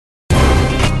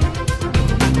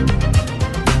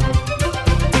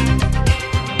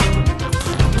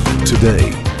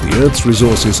Earth's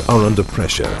resources are under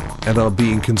pressure and are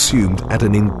being consumed at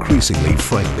an increasingly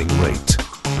frightening rate.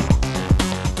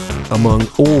 Among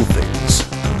all things,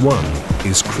 one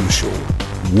is crucial: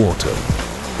 water.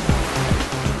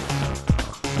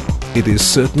 It is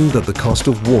certain that the cost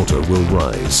of water will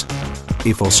rise.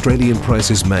 If Australian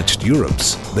prices matched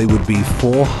Europe's, they would be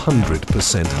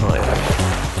 400% higher.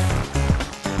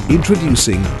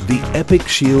 Introducing the Epic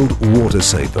Shield Water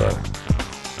Saver.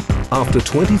 After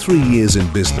 23 years in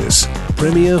business,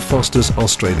 Premier Foster's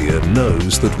Australia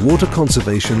knows that water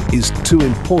conservation is too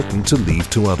important to leave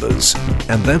to others,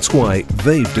 and that's why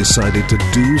they've decided to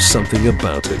do something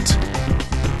about it.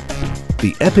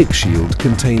 The Epic Shield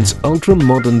contains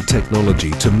ultra-modern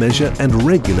technology to measure and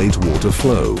regulate water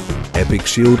flow. Epic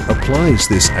Shield applies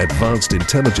this advanced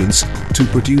intelligence to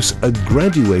produce a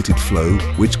graduated flow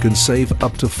which can save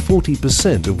up to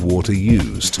 40% of water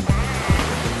used.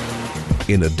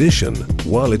 In addition,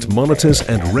 while it monitors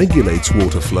and regulates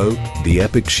water flow, the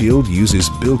Epic Shield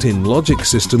uses built-in logic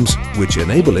systems which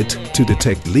enable it to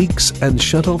detect leaks and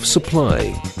shut off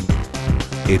supply.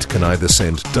 It can either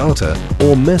send data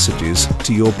or messages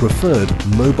to your preferred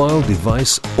mobile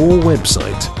device or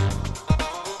website.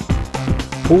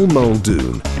 Paul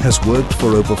Muldoon has worked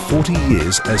for over 40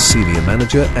 years as Senior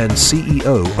Manager and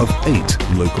CEO of 8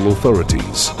 local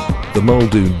authorities. The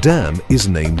Muldoon Dam is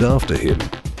named after him.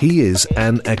 He is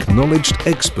an acknowledged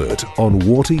expert on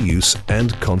water use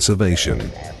and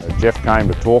conservation. Jeff came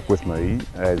to talk with me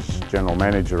as General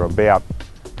Manager about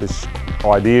this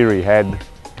idea he had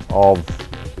of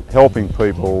helping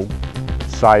people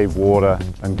save water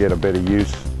and get a better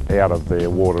use out of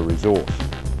their water resource.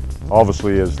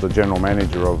 Obviously, as the General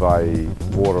Manager of a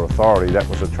water authority, that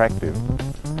was attractive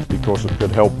because it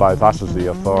could help both us as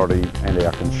the authority and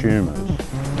our consumers.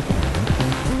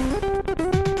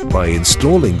 By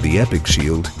installing the Epic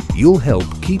Shield, you'll help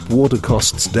keep water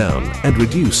costs down and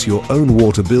reduce your own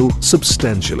water bill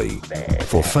substantially.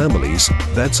 For families,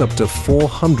 that's up to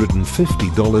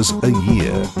 $450 a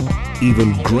year.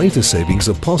 Even greater savings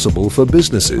are possible for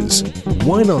businesses.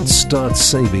 Why not start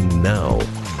saving now?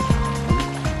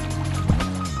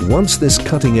 Once this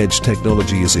cutting-edge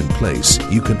technology is in place,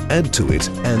 you can add to it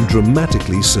and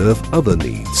dramatically serve other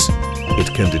needs.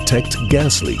 It can detect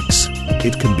gas leaks.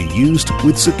 It can be used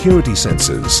with security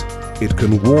sensors. It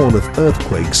can warn of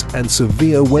earthquakes and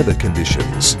severe weather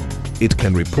conditions. It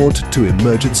can report to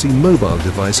emergency mobile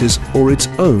devices or its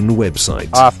own website.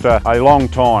 After a long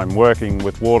time working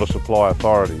with water supply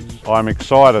authorities, I'm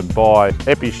excited by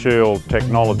EpiShield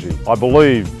technology. I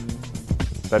believe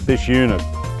that this unit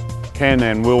can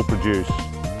and will produce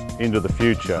into the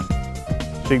future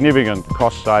significant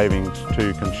cost savings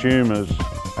to consumers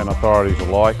and authorities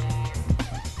alike,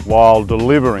 while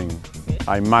delivering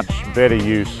a much better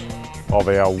use of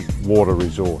our water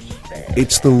resource.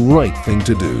 It's the right thing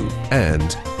to do,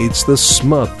 and it's the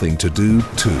smart thing to do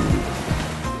too.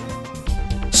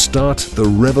 Start the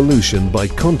revolution by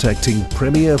contacting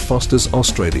Premier Foster's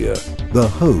Australia, the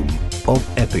home of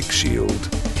Epic Shield.